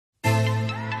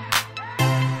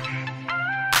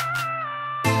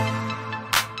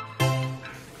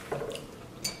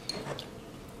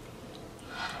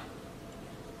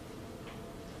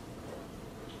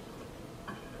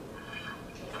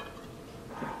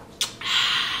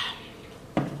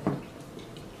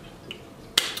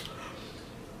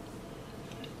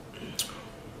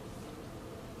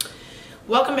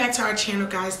Welcome back to our channel,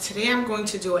 guys. Today I'm going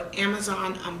to do an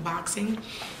Amazon unboxing.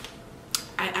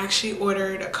 I actually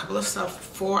ordered a couple of stuff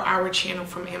for our channel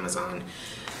from Amazon.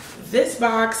 This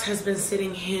box has been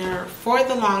sitting here for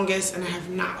the longest and I have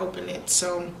not opened it,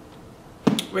 so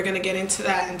we're gonna get into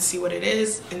that and see what it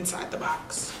is inside the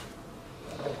box.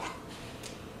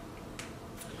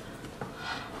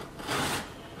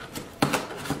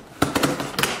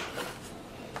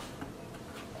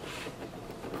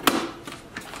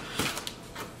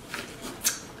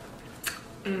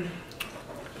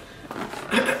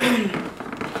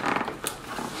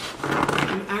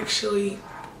 I'm actually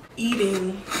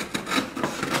eating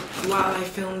while I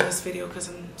film this video because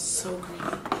I'm so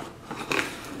greedy.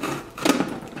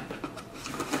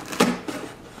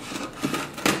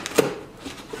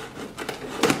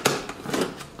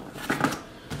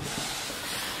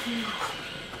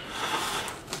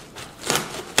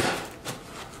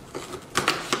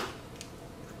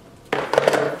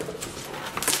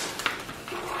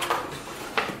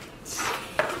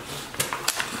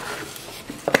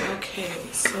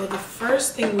 So the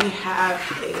first thing we have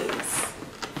is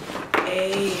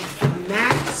a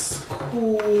Max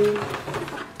Cool.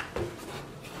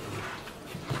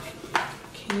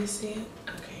 Can you see it?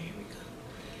 Okay, here we go.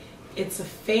 It's a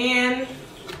fan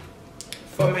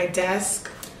for my desk.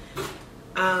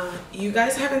 You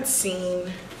guys haven't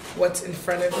seen what's in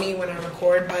front of me when I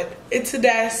record, but it's a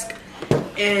desk,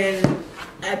 and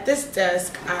at this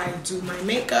desk I do my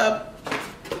makeup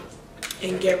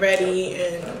and get ready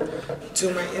and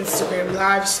do my Instagram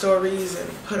live stories and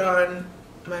put on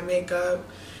my makeup,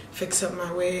 fix up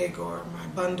my wig or my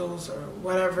bundles or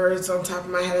whatever is on top of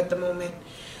my head at the moment.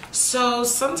 So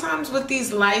sometimes with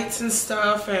these lights and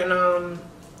stuff and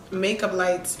makeup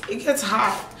lights, it gets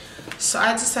hot. So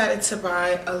I decided to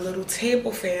buy a little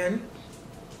table fan,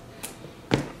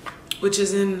 which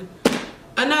is in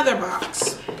another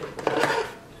box.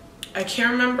 I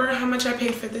can't remember how much I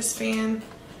paid for this fan.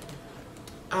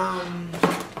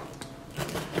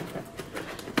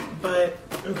 But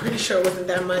I'm pretty sure it wasn't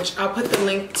that much. I'll put the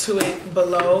link to it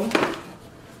below.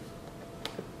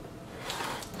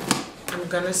 I'm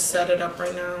gonna set it up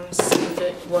right now, see if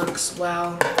it works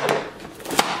well.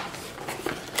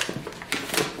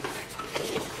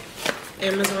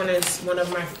 Amazon is one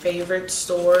of my favorite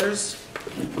stores,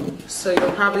 so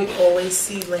you'll probably always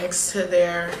see links to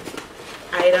their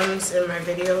items in my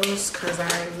videos because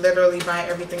I literally buy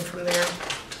everything from there.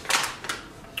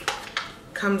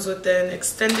 Comes with an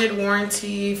extended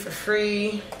warranty for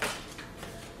free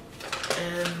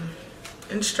and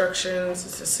instructions.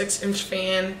 It's a 6-inch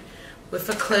fan with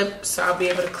a clip, so I'll be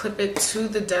able to clip it to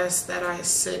the desk that I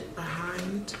sit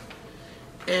behind.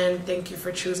 And thank you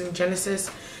for choosing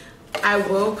Genesis. I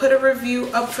will put a review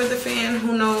up for the fan.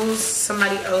 Who knows,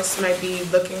 somebody else might be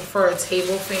looking for a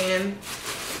table fan.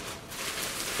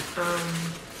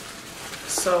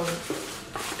 So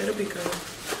it'll be good.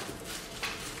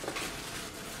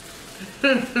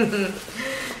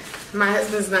 My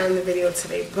husband's not in the video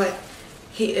today, but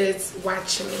he is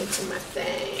watching me do my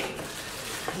thing.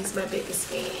 He's my biggest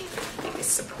fan,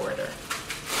 biggest supporter.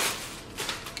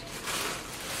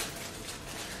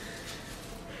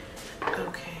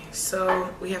 Okay, so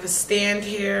we have a stand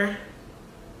here.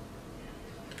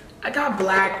 I got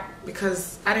black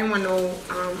because I didn't want no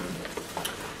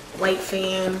white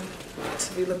fan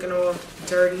to be looking all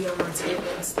dirty on my table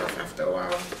and stuff after a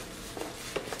while.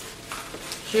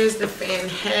 Here's the fan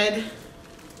head.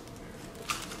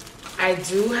 I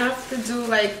do have to do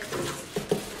like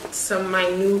some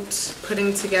minute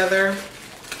putting together,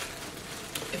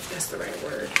 if that's the right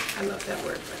word. I love that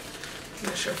word, but I'm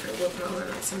not sure if it will well in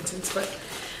that sentence. But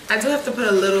I do have to put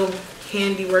a little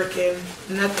handiwork in.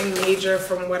 Nothing major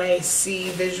from what I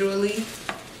see visually.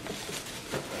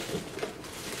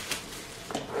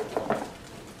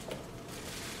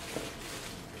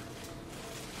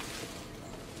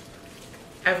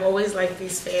 I've always liked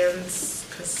these fans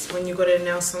because when you go to the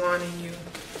nail salon and you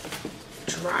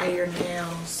dry your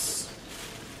nails,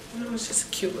 you know, it's just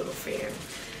a cute little fan.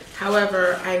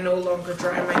 However, I no longer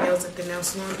dry my nails at the nail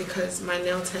salon because my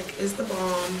nail tech is the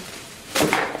bomb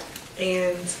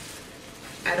and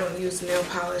I don't use nail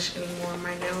polish anymore.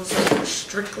 My nails are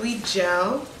strictly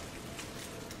gel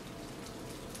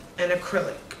and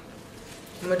acrylic.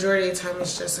 The majority of the time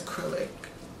it's just acrylic.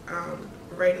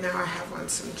 Right now I have on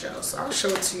some gel, so I'll show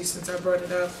it to you since I brought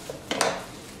it up.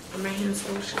 Are my hands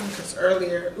lotion? Because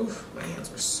earlier, oof, my hands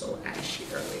were so ashy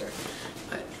earlier.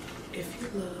 But if you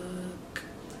look,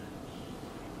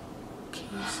 can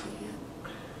you see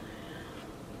it?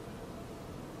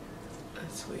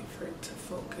 Let's wait for it to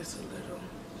focus a little.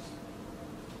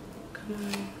 'Come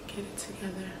on, get it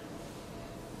together.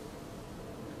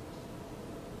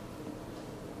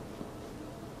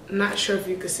 not sure if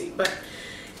you can see, but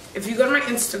if you go to my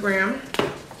Instagram,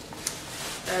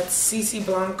 that's CC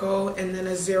Blanco and then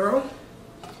a 0.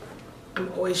 I'm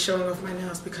always showing off my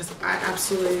nails because I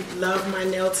absolutely love my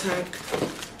nail tech.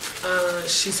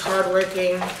 She's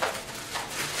hardworking,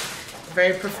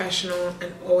 very professional,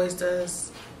 and always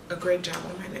does a great job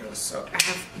on my nails. So I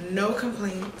have no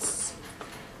complaints.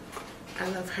 I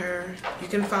love her. You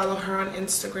can follow her on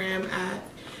Instagram at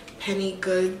Penny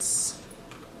Goods.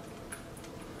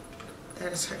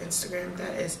 That is her Instagram.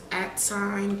 That is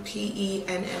 @PENNYGOODS.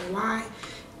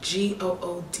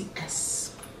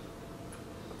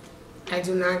 I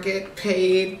do not get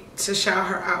paid to shout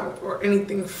her out or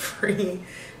anything free.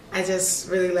 I just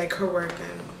really like her work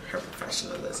and her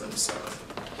professionalism, so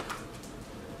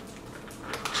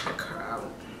check her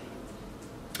out.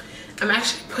 I'm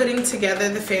actually putting together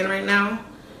the fan right now.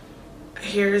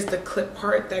 Here's the clip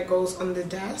part that goes on the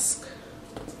desk.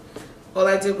 All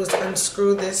I did was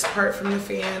unscrew this part from the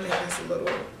fan. It has a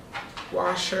little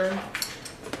washer.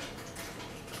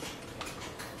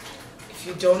 If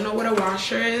you don't know what a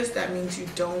washer is, that means you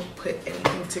don't put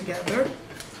anything together.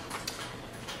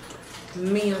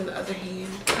 Me, on the other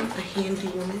hand, I'm a handy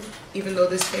woman, even though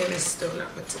this fan is still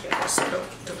not put together, so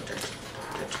don't judge me.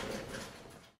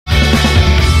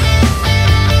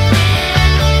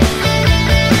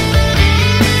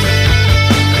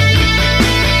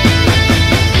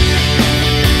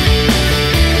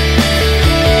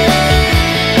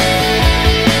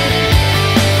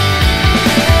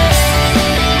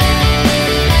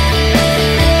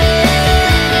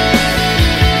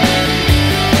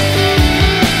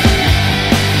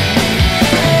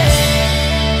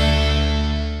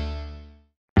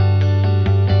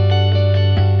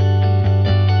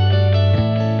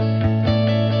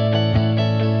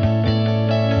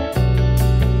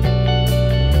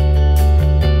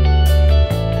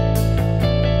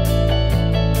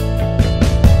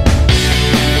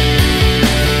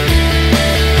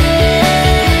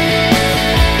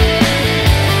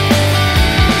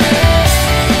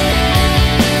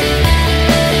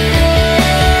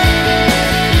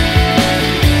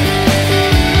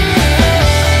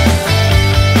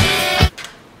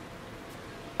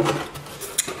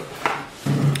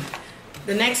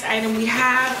 The next item we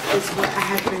have is what I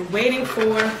have been waiting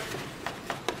for.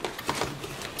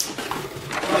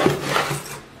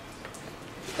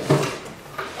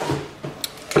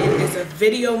 It is a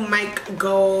VideoMic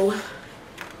Go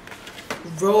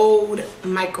Rode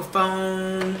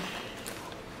microphone.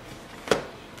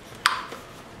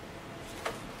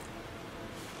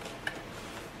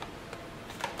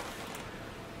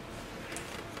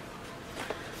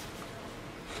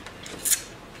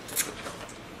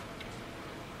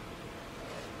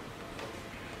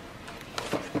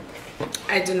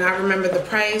 I do not remember the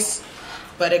price,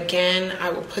 but again, I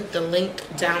will put the link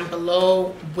down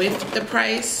below with the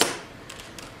price.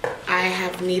 I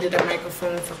have needed a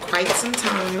microphone for quite some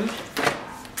time.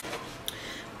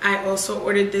 I also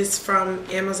ordered this from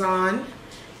Amazon.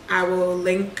 I will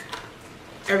link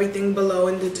everything below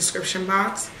in the description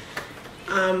box.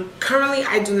 Currently,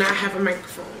 I do not have a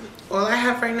microphone. All I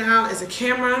have right now is a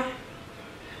camera,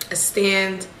 a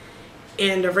stand,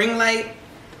 and a ring light.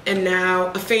 And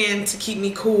now a fan to keep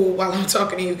me cool while I'm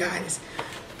talking to you guys,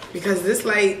 because this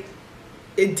light,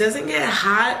 it doesn't get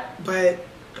hot, but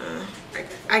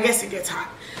I guess it gets hot.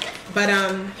 But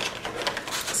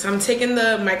so I'm taking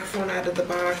the microphone out of the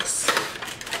box.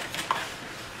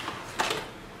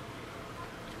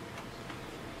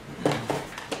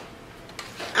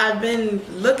 I've been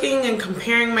looking and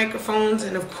comparing microphones,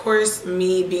 and of course,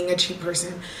 me being a cheap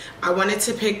person, I wanted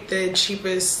to pick the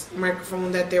cheapest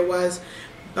microphone that there was.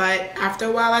 But after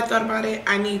a while, I thought about it.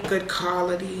 I need good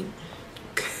quality,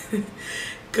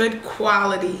 good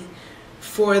quality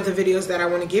for the videos that I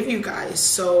want to give you guys.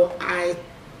 So I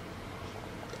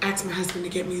asked my husband to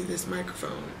get me this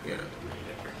microphone. Yeah.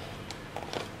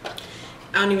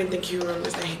 I don't even think he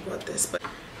remembers that he bought this, but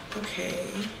okay.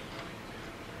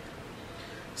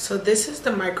 So this is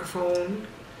the microphone.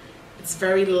 It's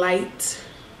very light.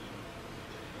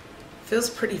 Feels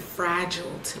pretty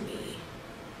fragile to me.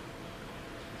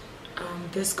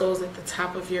 This goes at the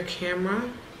top of your camera.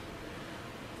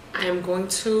 I am going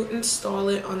to install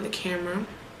it on the camera,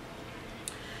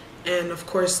 and of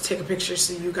course take a picture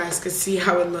so you guys can see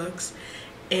how it looks.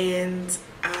 And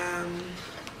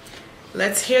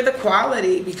let's hear the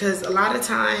quality, because a lot of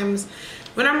times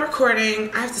when I'm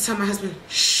recording, I have to tell my husband,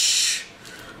 shh.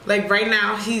 Like right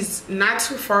now, he's not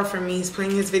too far from me. He's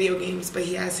playing his video games, but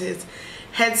he has his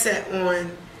headset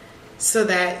on so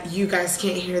that you guys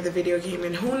can't hear the video game.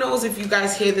 And who knows if you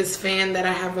guys hear this fan that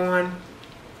I have on,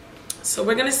 So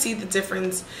we're gonna see the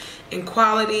difference in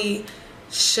quality.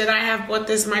 Should I have bought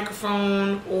this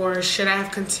microphone, or should I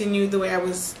have continued the way I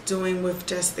was doing with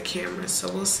just the camera?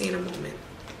 So we'll see in a moment.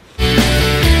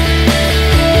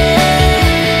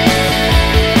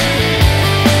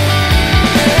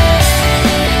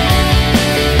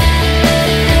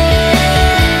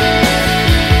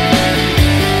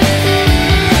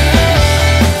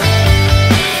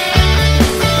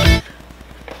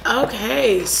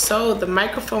 Okay, so the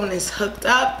microphone is hooked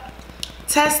up.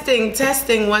 Testing,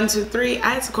 1, 2, 3. I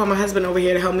had to call my husband over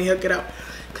here to help me hook it up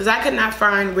because I could not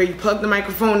find where you plug the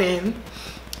microphone in.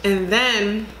 And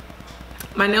then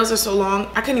my nails are so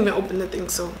long, I couldn't even open the thing,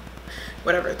 so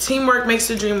whatever. Teamwork makes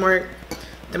the dream work.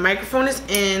 The microphone is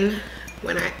in.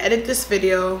 When I edit this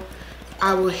video,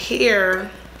 I will hear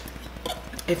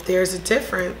if there's a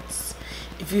difference.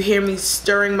 If you hear me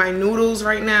stirring my noodles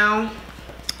right now,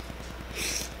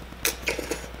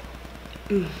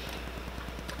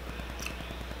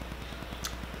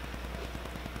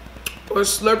 or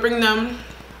slurping them.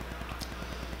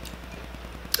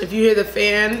 If you hear the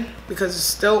fan, because it's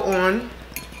still on,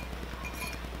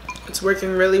 it's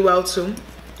working really well too.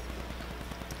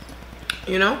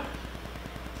 You know?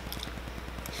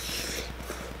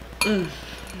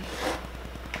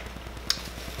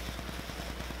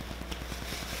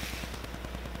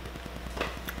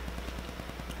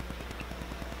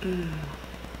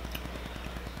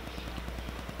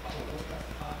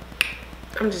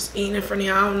 I'm just eating in front of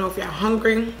y'all. I don't know if y'all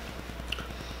hungry.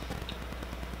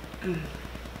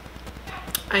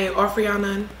 I ain't offer y'all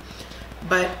none,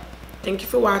 but thank you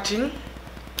for watching.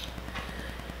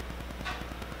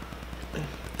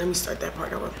 Let me start that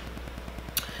part over.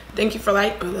 Thank you for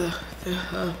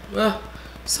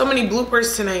so many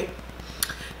bloopers tonight.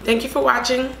 Thank you for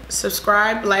watching.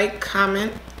 Subscribe, like,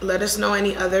 comment. Let us know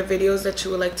any other videos that you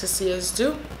would like to see us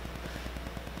do.